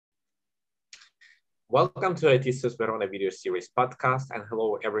Welcome to ITSS Verona video series podcast, and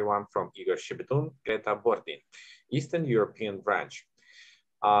hello everyone from Igor, Shchebetun, Greta, Bordin, Eastern European branch.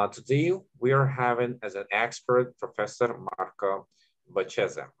 Today we are having as an expert Professor Marco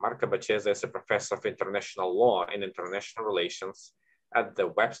Bocchese. Marco Bocchese is a professor of international law and international relations at the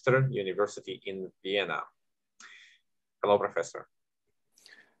Webster University in Vienna. Hello, Professor.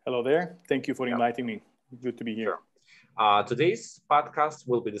 Hello there. Thank you for inviting me. Good to be here. Sure. Today's podcast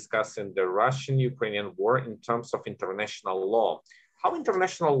will be discussing the Russian-Ukrainian War in terms of international law, how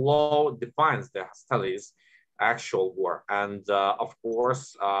international law defines the hostilities, actual war, and of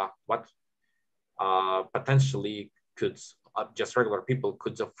course, what potentially could just regular people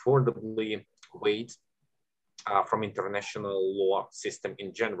could affordably wait from international law system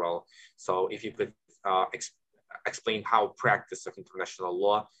in general. So if you could explain how practice of international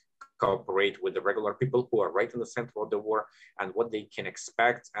law cooperate with the regular people who are right in the center of the war and what they can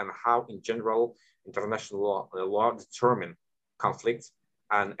expect, and how in general international law determine conflicts,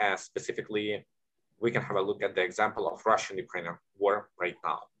 and specifically we can have a look at the example of Russian-Ukrainian war right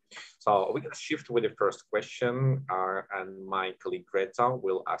now. So we can shift with the first question, and my colleague Greta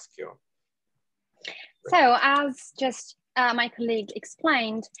will ask you. So as just my colleague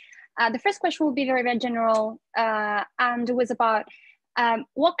explained, the first question will be very, very general, and it was about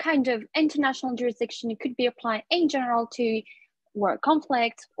what kind of international jurisdiction could be applied in general to war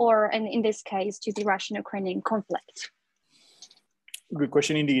conflict, or in this case, to the Russian-Ukrainian conflict? Good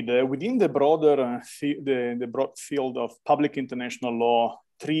question indeed. Within the broader the broad field of public international law,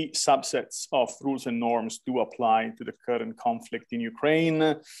 three subsets of rules and norms do apply to the current conflict in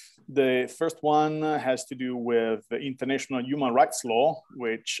Ukraine. The first one has to do with the international human rights law,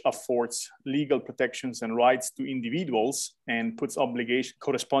 which affords legal protections and rights to individuals and puts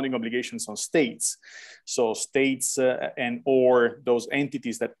corresponding obligations on states. So states and or those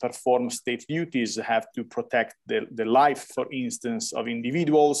entities that perform state duties have to protect the life, for instance, of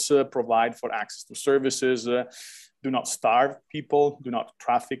individuals, provide for access to services, do not starve people, do not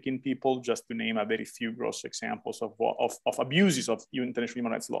traffic in people, just to name a very few gross examples of abuses of international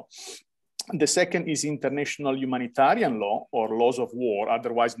human rights law. The second is international humanitarian law, or laws of war,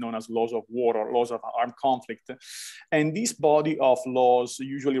 otherwise known as laws of war or laws of armed conflict. And this body of laws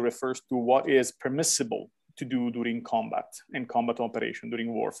usually refers to what is permissible to do during combat and combat operation,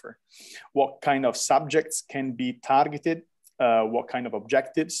 during warfare. What kind of subjects can be targeted, what kind of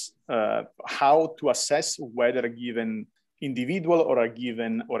objectives, how to assess whether a given individual or a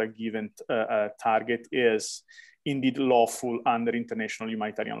given target is indeed lawful under international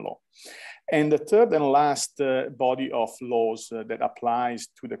humanitarian law. And the third and last body of laws that applies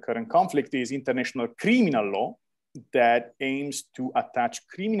to the current conflict is international criminal law, that aims to attach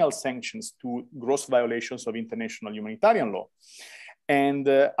criminal sanctions to gross violations of international humanitarian law. And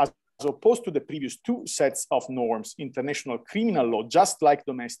as opposed to the previous two sets of norms, international criminal law, just like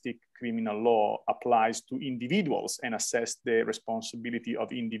domestic criminal law, applies to individuals and assess the responsibility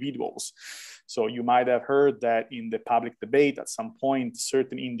of individuals. So you might have heard that in the public debate at some point,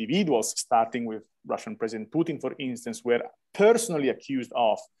 certain individuals, starting with Russian President Putin, for instance, were personally accused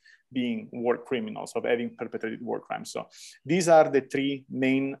of being war criminals, of having perpetrated war crimes. So these are the three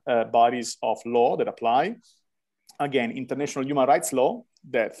main bodies of law that apply. Again, international human rights law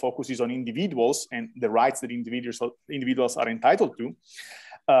that focuses on individuals and the rights that individuals are entitled to.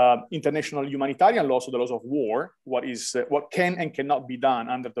 International humanitarian law, so the laws of war, what can and cannot be done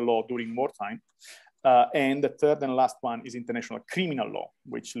under the law during wartime. And the third and last one is international criminal law,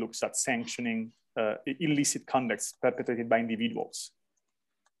 which looks at sanctioning illicit conducts perpetrated by individuals.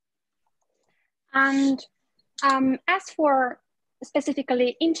 And as for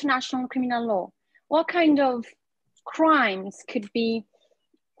specifically international criminal law, what kind of crimes could be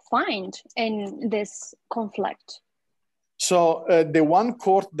found in this conflict? So the one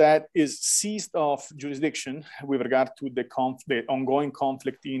court that is seized of jurisdiction with regard to the ongoing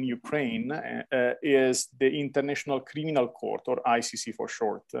conflict in Ukraine is the International Criminal Court, or ICC for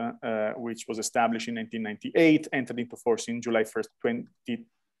short, which was established in 1998, entered into force in July 1st,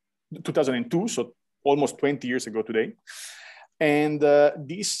 2002, so almost 20 years ago today. And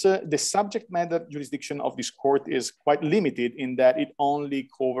the subject matter jurisdiction of this court is quite limited in that it only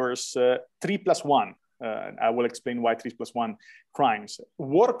covers 3+1. I will explain why 3+1 crimes.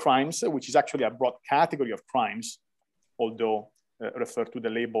 War crimes, which is actually a broad category of crimes, although referred to the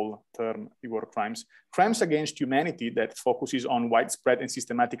label term war crimes. Crimes against humanity that focuses on widespread and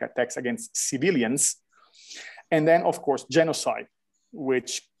systematic attacks against civilians. And then, of course, genocide,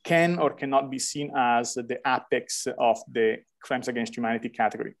 which can or cannot be seen as the apex of the crimes against humanity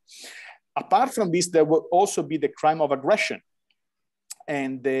category. Apart from this, there will also be the crime of aggression.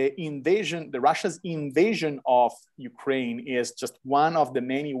 And the Russia's invasion of Ukraine is just one of the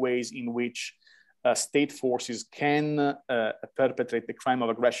many ways in which state forces can perpetrate the crime of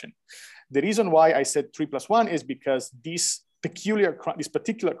aggression. The reason why I said 3+1 is because this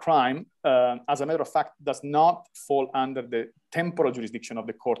particular crime, as a matter of fact, does not fall under the temporal jurisdiction of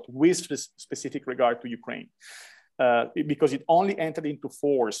the court with specific regard to Ukraine, because it only entered into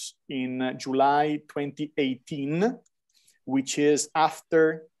force in July 2018, which is after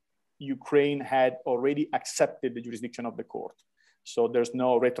Ukraine had already accepted the jurisdiction of the court. So there's no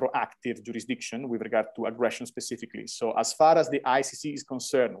retroactive jurisdiction with regard to aggression specifically. So as far as the ICC is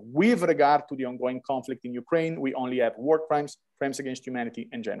concerned, with regard to the ongoing conflict in Ukraine, we only have war crimes, crimes against humanity,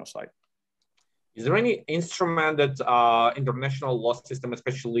 and genocide. Is there any instrument that international law system,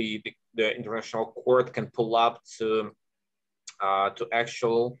 especially the international court, can pull up to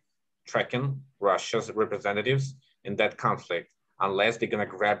actual tracking Russia's representatives in that conflict, unless they're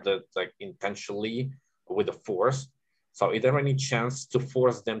gonna grab that like intentionally with the force? So is there any chance to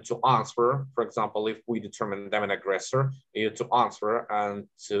force them to answer, for example, if we determine them an aggressor, to answer and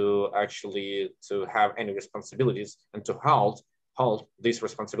to actually to have any responsibilities and to hold these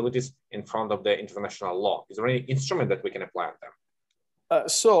responsibilities in front of the international law? Is there any instrument that we can apply on them?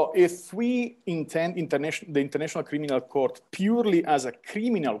 So if we intend the International Criminal Court purely as a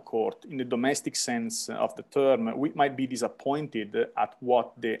criminal court in the domestic sense of the term, we might be disappointed at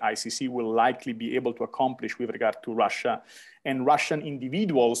what the ICC will likely be able to accomplish with regard to Russia and Russian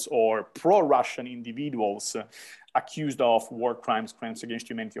individuals or pro-Russian individuals accused of war crimes, crimes against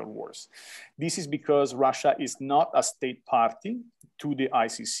humanity, or wars. This is because Russia is not a state party to the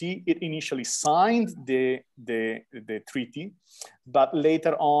ICC. It initially signed the treaty, but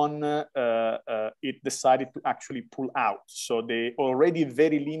later on it decided to actually pull out. So the already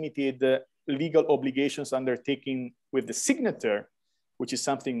very limited legal obligations undertaken with the signature, which is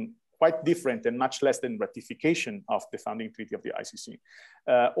something quite different and much less than ratification of the founding treaty of the ICC.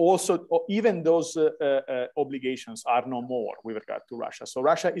 Also, even those obligations are no more with regard to Russia. So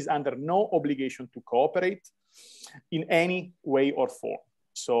Russia is under no obligation to cooperate in any way or form.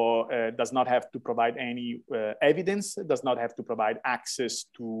 So does not have to provide any evidence, does not have to provide access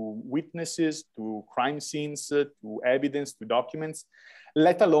to witnesses, to crime scenes, to evidence, to documents,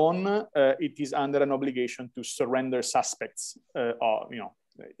 let alone it is under an obligation to surrender suspects,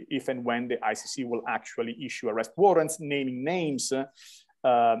 if and when the ICC will actually issue arrest warrants, naming names.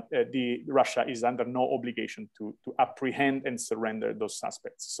 Russia is under no obligation to apprehend and surrender those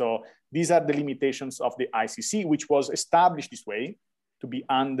suspects. So these are the limitations of the ICC, which was established this way to be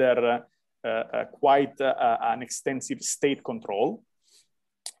under quite an extensive state control.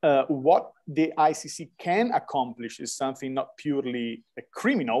 What the ICC can accomplish is something not purely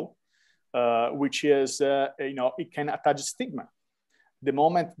criminal, which is, it can attach stigma. The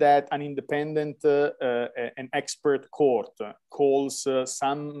moment that an independent, an expert court calls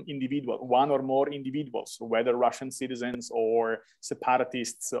some individual, one or more individuals, whether Russian citizens or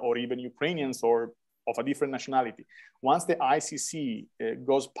separatists or even Ukrainians or of a different nationality, once the ICC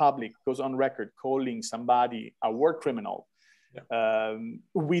goes public, goes on record calling somebody a war criminal,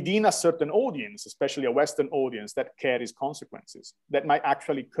 within a certain audience, especially a Western audience, that carries consequences that might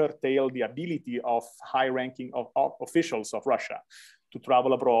actually curtail the ability of high-ranking of officials of Russia to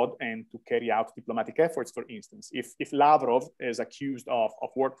travel abroad and to carry out diplomatic efforts, for instance. If Lavrov is accused of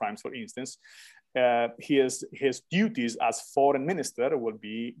war crimes, for instance, his duties as foreign minister will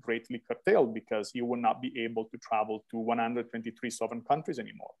be greatly curtailed because he will not be able to travel to 123 sovereign countries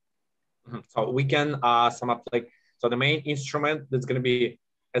anymore. So we can sum up so the main instrument that's going to be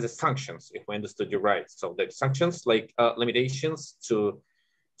as a sanctions, if we understood you right. So the sanctions, like limitations to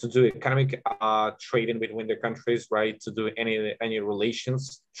do economic trading between the countries, right? To do any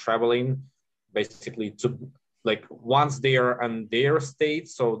relations, traveling, basically to once they are in their state,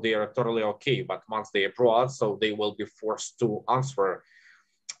 so they are totally okay. But once they're abroad, so they will be forced to answer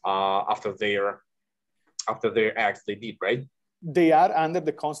after their acts they did, right? They are under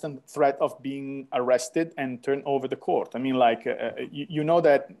the constant threat of being arrested and turned over the court. I mean, you know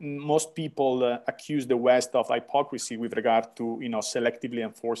that most people accuse the West of hypocrisy with regard to, selectively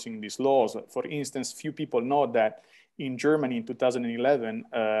enforcing these laws. For instance, few people know that in Germany in 2011,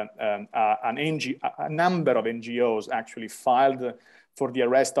 a number of NGOs actually filed for the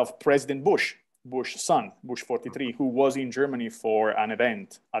arrest of President Bush's son, Bush 43, who was in Germany for an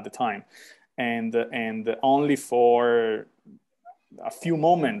event at the time. And only for a few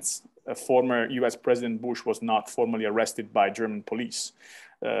moments, former US President Bush was not formally arrested by German police.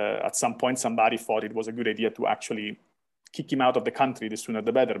 At some point, somebody thought it was a good idea to actually kick him out of the country, the sooner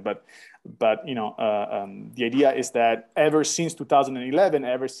the better. But you know, the idea is that ever since 2011,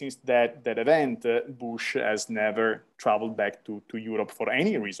 ever since that event, Bush has never traveled back to Europe for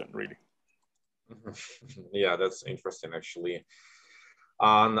any reason, really. Yeah, that's interesting, actually.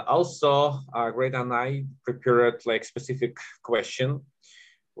 And also, Greta and I prepared like specific question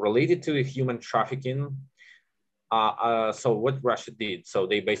related to human trafficking. So what Russia did, so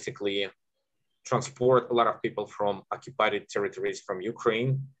they basically transport a lot of people from occupied territories from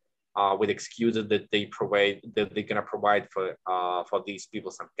Ukraine with excuses that they're gonna provide for these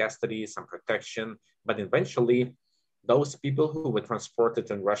people some custody, some protection. But eventually, those people who were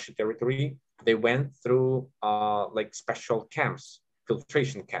transported in Russian territory, they went through like special camps,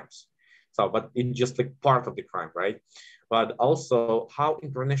 filtration camps. So, but it's just like part of the crime, right? But also how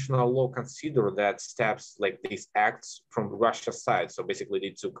international law consider that steps like these acts from Russia's side. So basically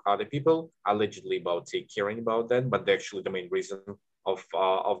they took other people allegedly about caring about that, but actually the main reason of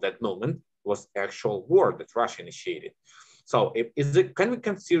that moment was actual war that Russia initiated. So can we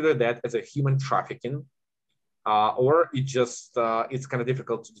consider that as a human trafficking? Or it's kind of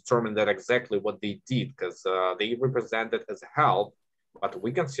difficult to determine that exactly what they did, because they represent it as help, but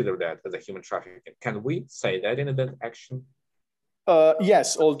we consider that as a human trafficking. Can we say that in that action?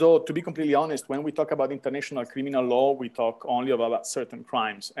 Yes, although to be completely honest, when we talk about international criminal law, we talk only about certain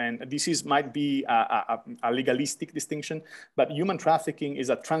crimes. And this might be a legalistic distinction, but human trafficking is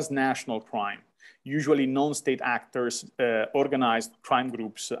a transnational crime. Usually non-state actors, organized crime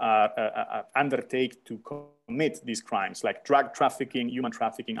groups undertake to commit these crimes, like drug trafficking, human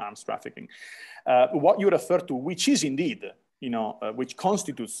trafficking, arms trafficking. What you refer to, which is indeed, which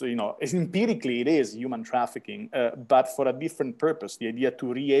constitutes, as empirically it is human trafficking, but for a different purpose, the idea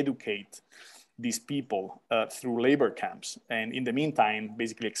to re-educate these people through labor camps. And in the meantime,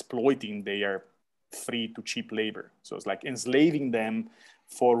 basically exploiting their free to cheap labor. So it's like enslaving them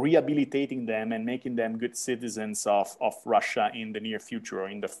for rehabilitating them and making them good citizens of Russia in the near future or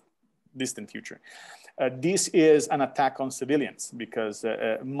in the distant future. This is an attack on civilians because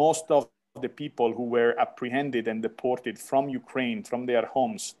most of the people who were apprehended and deported from Ukraine, from their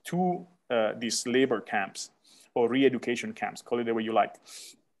homes to these labor camps or re-education camps, call it the way you like,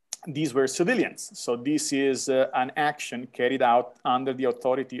 these were civilians. So this is an action carried out under the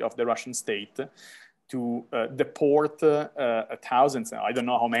authority of the Russian state to deport thousands, I don't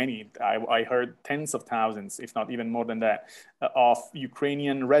know how many, I heard tens of thousands, if not even more than that, of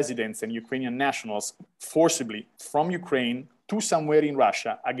Ukrainian residents and Ukrainian nationals forcibly from Ukraine to somewhere in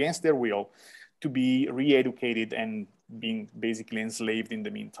Russia against their will to be re-educated and being basically enslaved in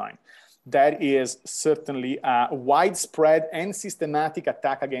the meantime. That is certainly a widespread and systematic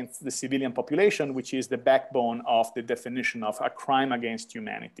attack against the civilian population, which is the backbone of the definition of a crime against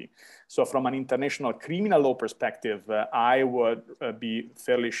humanity. So from an international criminal law perspective, I would be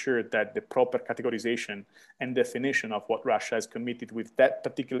fairly sure that the proper categorization and definition of what Russia has committed with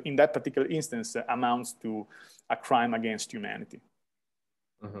in that particular instance amounts to a crime against humanity.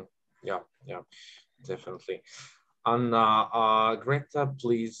 Mm-hmm. Yeah, definitely. And Greta,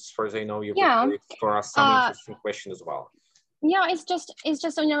 please, as far as I know, you prepared for us some interesting question as well. Yeah, it's just it's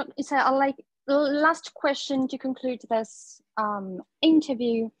a like last question to conclude this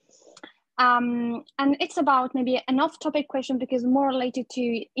interview, and it's about maybe an off-topic question because more related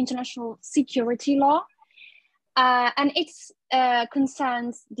to international security law, and it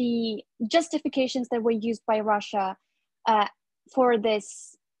concerns the justifications that were used by Russia for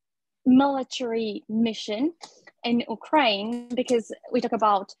this military mission in Ukraine, because we talk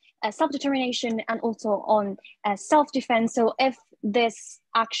about self-determination and also on self-defense. So if this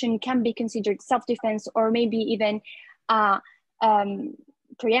action can be considered self-defense or maybe even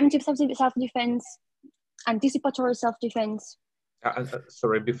preemptive self-defense, anticipatory self-defense.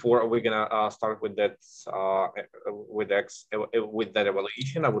 Sorry, before we're gonna start with that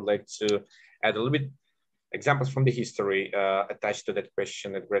evaluation, I would like to add a little bit examples from the history attached to that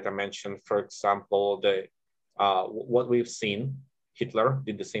question that Greta mentioned. For example, what we've seen, Hitler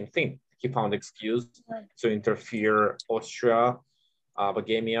did the same thing. He found excuse to interfere Austria,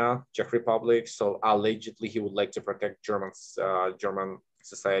 Bohemia, Czech Republic. So allegedly, he would like to protect German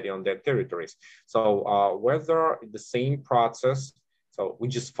society on their territories. So whether the same process, so we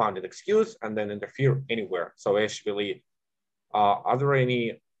just found an excuse and then interfere anywhere. So actually, are there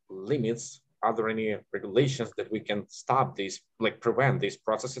any limits? Are there any regulations that we can stop these, like prevent these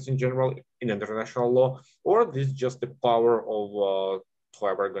processes in general in international law, or this is just the power of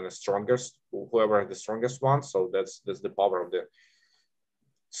whoever the strongest one? So that's the power of the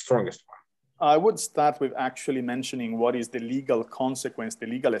strongest one. I would start with actually mentioning what is the legal consequence, the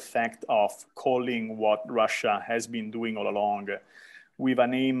legal effect of calling what Russia has been doing all along with a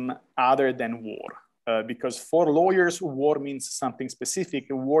name other than war. Because for lawyers, war means something specific.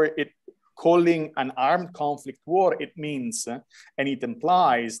 Calling an armed conflict war, it means, and it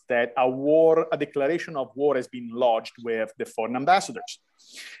implies that a declaration of war has been lodged with the foreign ambassadors.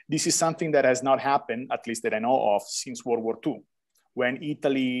 This is something that has not happened, at least that I know of, since World War II. When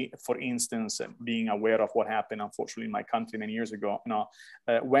Italy, for instance, being aware of what happened, unfortunately, in my country many years ago,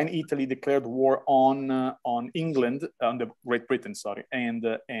 when Italy declared war on England, on the Great Britain, sorry, and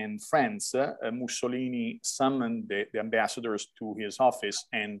France, Mussolini summoned the ambassadors to his office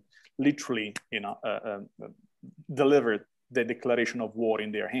and literally, delivered the declaration of war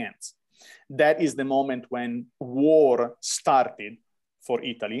in their hands. That is the moment when war started for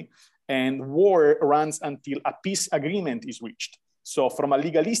Italy, and war runs until a peace agreement is reached. So from a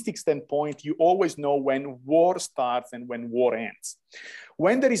legalistic standpoint, you always know when war starts and when war ends.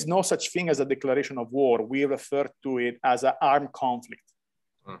 When there is no such thing as a declaration of war, we refer to it as an armed conflict.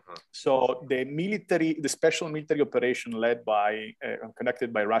 So the special military operation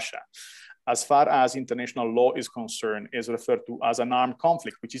conducted by Russia, as far as international law is concerned, is referred to as an armed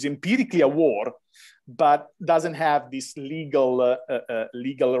conflict, which is empirically a war, but doesn't have this legal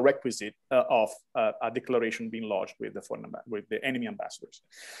requisite of a declaration being lodged with the enemy ambassadors.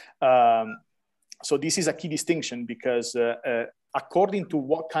 So this is a key distinction because according to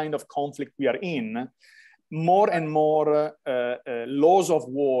what kind of conflict we are in, more and more laws of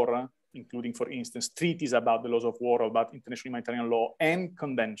war, including, for instance, treaties about the laws of war, about international humanitarian law, and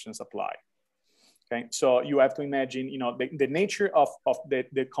conventions apply. Okay, so you have to imagine, the nature of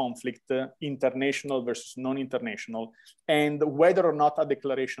the conflict, international versus non-international, and whether or not a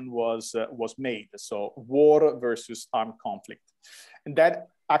declaration was made. So war versus armed conflict, and that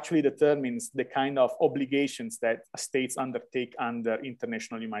actually determines the kind of obligations that states undertake under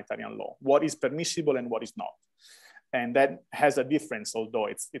international humanitarian law. What is permissible and what is not. And that has a difference, although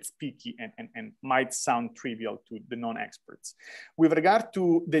it's peaky and might sound trivial to the non-experts. With regard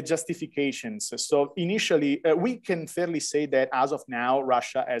to the justifications, so initially, we can fairly say that as of now,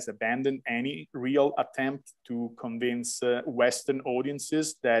 Russia has abandoned any real attempt to convince Western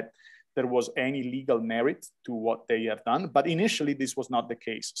audiences that there was any legal merit to what they have done. But initially, this was not the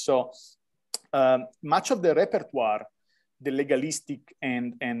case. So much of the repertoire, the legalistic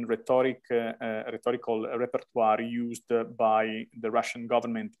and rhetorical repertoire used by the Russian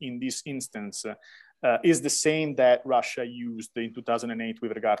government in this instance is the same that Russia used in 2008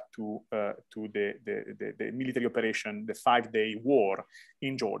 with regard to the military operation, the 5-day war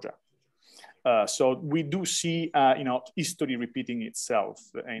in Georgia. So we do see, history repeating itself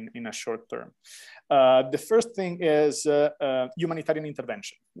in a short term. The first thing is humanitarian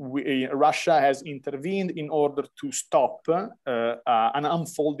intervention. Russia has intervened in order to stop an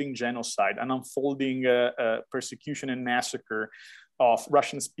unfolding genocide, an unfolding persecution and massacre of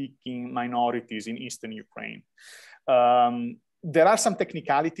Russian-speaking minorities in Eastern Ukraine. There are some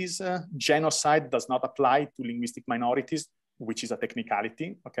technicalities. Genocide does not apply to linguistic minorities, which is a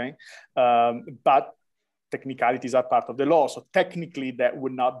technicality, okay? But technicalities are part of the law. So technically that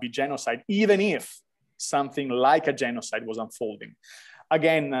would not be genocide, even if something like a genocide was unfolding.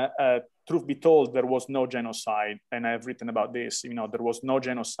 Again, truth be told, there was no genocide, and I've written about this. There was no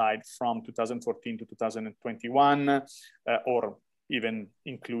genocide from 2014 to 2021, or even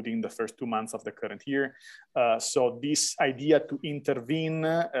including the first 2 months of the current year. So this idea to intervene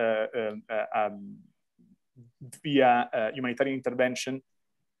via humanitarian intervention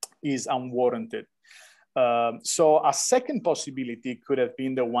is unwarranted. So a second possibility could have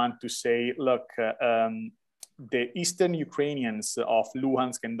been the one to say, look, the Eastern Ukrainians of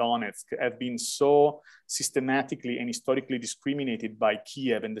Luhansk and Donetsk have been so systematically and historically discriminated by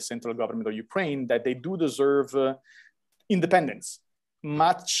Kiev and the central government of Ukraine that they do deserve independence,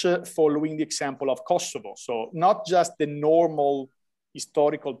 much following the example of Kosovo. So not just the normal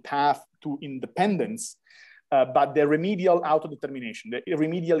historical path to independence, but the remedial autodetermination, the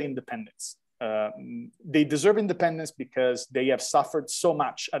remedial independence. They deserve independence because they have suffered so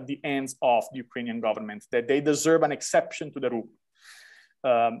much at the hands of the Ukrainian government that they deserve an exception to the rule,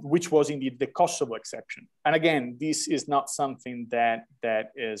 which was indeed the Kosovo exception. And again, this is not something that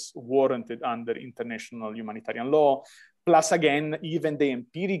is warranted under international humanitarian law. Plus, again, even the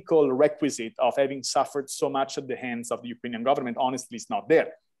empirical requisite of having suffered so much at the hands of the Ukrainian government, honestly, is not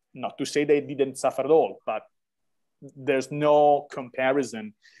there. Not to say they didn't suffer at all, but there's no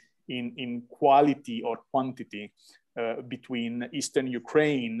comparison in quality or quantity between Eastern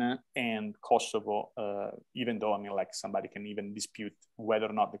Ukraine and Kosovo, even though, I mean, like somebody can even dispute whether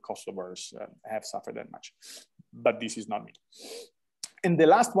or not the Kosovars have suffered that much, but this is not me. And the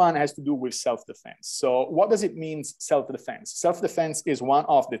last one has to do with self-defense. So what does it mean, self-defense? Self-defense is one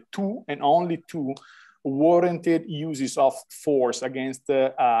of the two and only two warranted uses of force against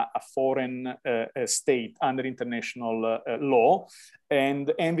a foreign state under international law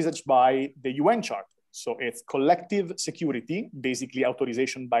and envisaged by the UN Charter. So it's collective security, basically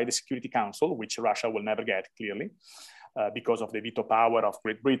authorization by the Security Council, which Russia will never get, clearly, because of the veto power of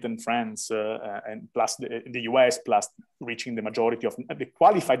Great Britain, France, and plus the US, plus reaching the majority of the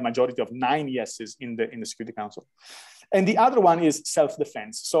qualified majority of 9 yeses in the Security Council. And the other one is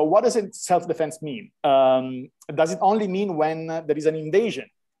self-defense. So what does self-defense mean? Does it only mean when there is an invasion?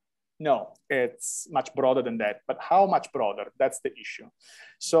 No, it's much broader than that. But how much broader? That's the issue.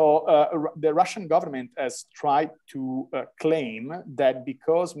 So the Russian government has tried to claim that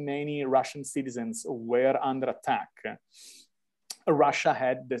because many Russian citizens were under attack, Russia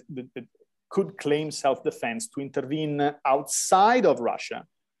had could claim self-defense to intervene outside of Russia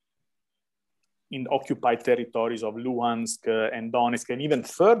in occupied territories of Luhansk and Donetsk, and even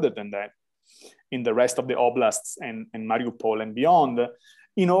further than that, in the rest of the oblasts and Mariupol and beyond,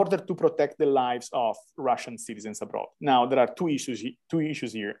 in order to protect the lives of Russian citizens abroad. Now, there are two issues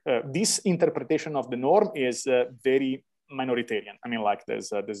here. This interpretation of the norm is very minoritarian. I mean, like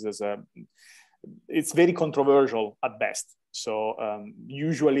it's very controversial at best. So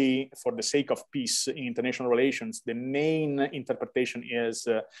usually, for the sake of peace in international relations, the main interpretation is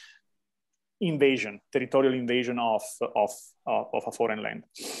invasion, territorial invasion of a foreign land.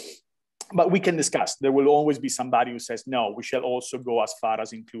 But we can discuss. There will always be somebody who says, no, we shall also go as far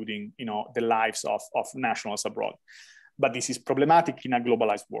as including, the lives of nationals abroad. But this is problematic in a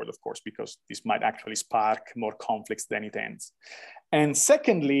globalized world, of course, because this might actually spark more conflicts than it ends. And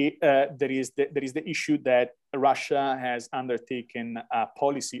secondly, there is the issue that Russia has undertaken a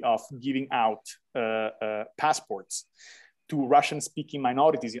policy of giving out passports to Russian-speaking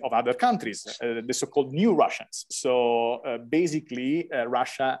minorities of other countries, the so-called new Russians. So basically,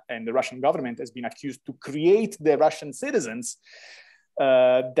 Russia and the Russian government has been accused to create the Russian citizens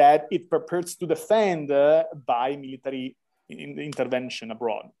that it purports to defend by military intervention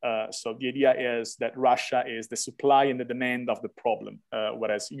abroad. So the idea is that Russia is the supply and the demand of the problem,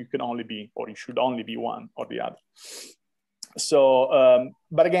 whereas you can only be, or you should only be one or the other. So,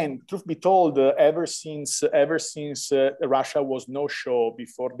 but again, truth be told, ever since Russia was no-show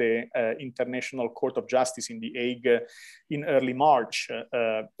before the International Court of Justice in The Hague in early March,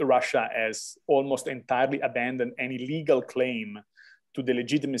 Russia has almost entirely abandoned any legal claim to the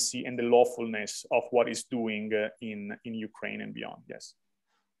legitimacy and the lawfulness of what it's doing in Ukraine and beyond. Yes.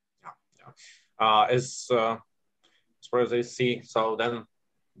 Yeah. As far as I see, so then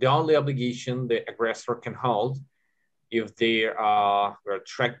the only obligation the aggressor can hold if they were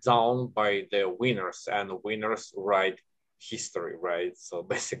tracked down by the winners, and the winners write history, right? So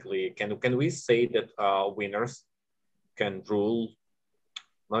basically, can we say that winners can rule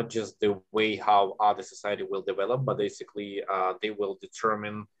not just the way how other society will develop, but basically they will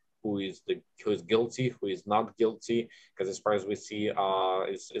determine who is guilty, who is not guilty? Because as far as we see,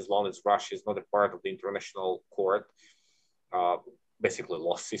 as long as Russia is not a part of the international court, basically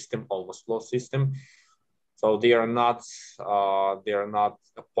law system, almost law system. So they are not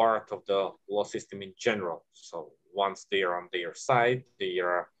a part of the law system in general. So once they are on their side, they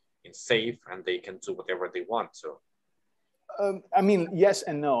are in safe and they can do whatever they want to. I mean, yes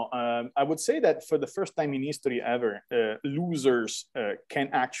and no. I would say that for the first time in history ever, losers can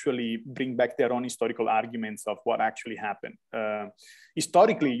actually bring back their own historical arguments of what actually happened.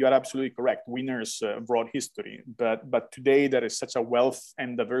 Historically, you are absolutely correct. Winners brought history, but today there is such a wealth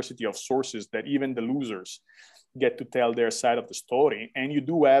and diversity of sources that even the losers get to tell their side of the story. And you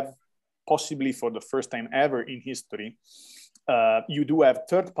do have, possibly for the first time ever in history, you do have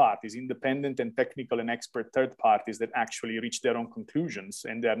third parties, independent and technical and expert third parties that actually reach their own conclusions,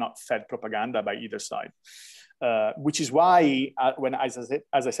 and they are not fed propaganda by either side. Which is why,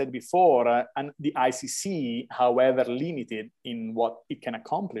 as I said before, and the ICC, however limited in what it can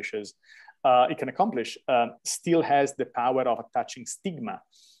accomplish, still has the power of attaching stigma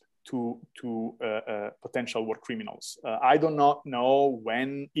to potential war criminals. I do not know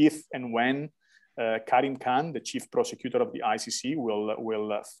if and when Karim Khan, the chief prosecutor of the ICC,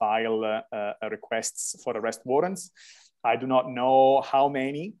 will file requests for arrest warrants. I do not know how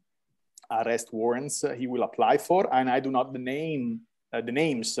many arrest warrants he will apply for, and I do not know the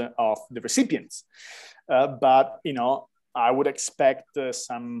names of the recipients. But I would expect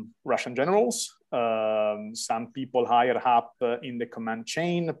some Russian generals some people higher up in the command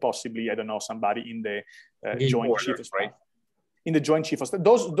chain, possibly, I don't know, somebody in the joint chief of staff. Right? In the joint chief of staff,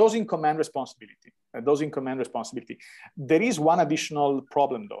 those in command responsibility, There is one additional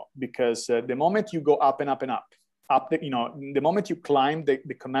problem though, because the moment you go up and up and up, the moment you climb the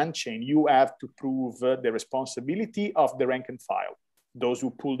command chain, you have to prove the responsibility of the rank and file. Those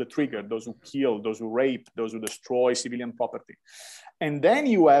who pull the trigger, those who kill, those who rape, those who destroy civilian property. And then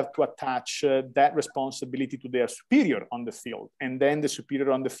you have to attach that responsibility to their superior on the field, and then the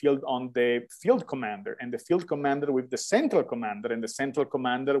superior on the field on the field commander, and the field commander with the central commander, and the central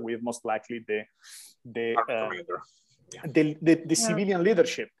commander with most likely the civilian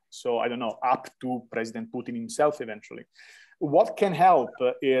leadership. So I don't know, up to President Putin himself eventually. What can help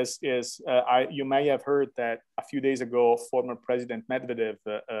is you may have heard that a few days ago, former President Medvedev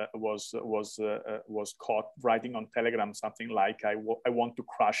was caught writing on Telegram something like, I want to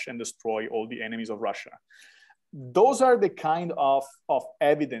crush and destroy all the enemies of Russia. Those are the kind of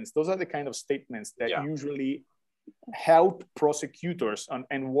evidence, those are the kind of statements that usually help prosecutors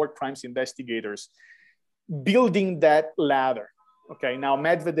and war crimes investigators building that ladder. Okay, now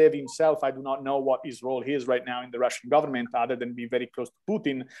Medvedev himself, I do not know what his role is right now in the Russian government, other than be very close to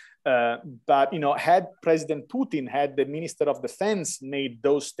Putin. But had President Putin, had the Minister of Defense made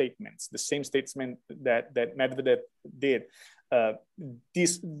those statements, the same statement that Medvedev did,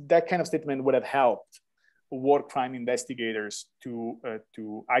 that kind of statement would have helped war crime investigators to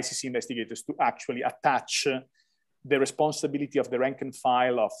ICC investigators to actually attach the responsibility of the rank and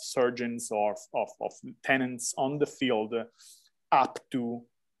file of sergeants or of lieutenants on the field up to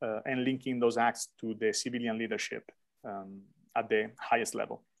and linking those acts to the civilian leadership at the highest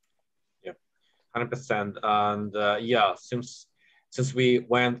level. Yeah, 100%. And since we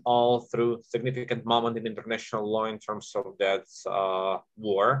went all through significant moment in international law in terms of that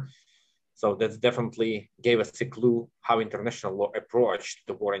war, so that definitely gave us a clue how international law approached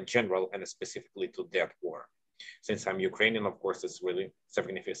the war in general and specifically to that war. Since I'm Ukrainian, of course, it's really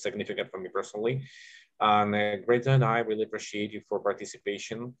significant for me personally. And Greta and I really appreciate you for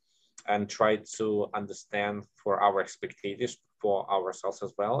participation and try to understand for our spectators, for ourselves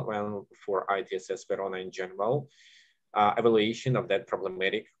as well, and for ITSS Verona in general, evaluation of that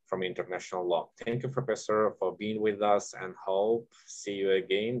problematic from international law. Thank you, Professor, for being with us, and hope see you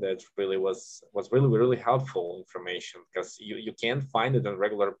again. That really was really helpful information, because you can't find it in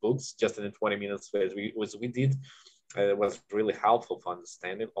regular books just in 20 minutes as we did. It was really helpful for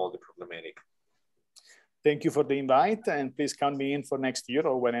understanding all the problematic. Thank you for the invite, and please count me in for next year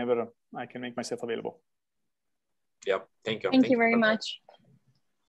or whenever I can make myself available. Yep, thank you. Thank you very much.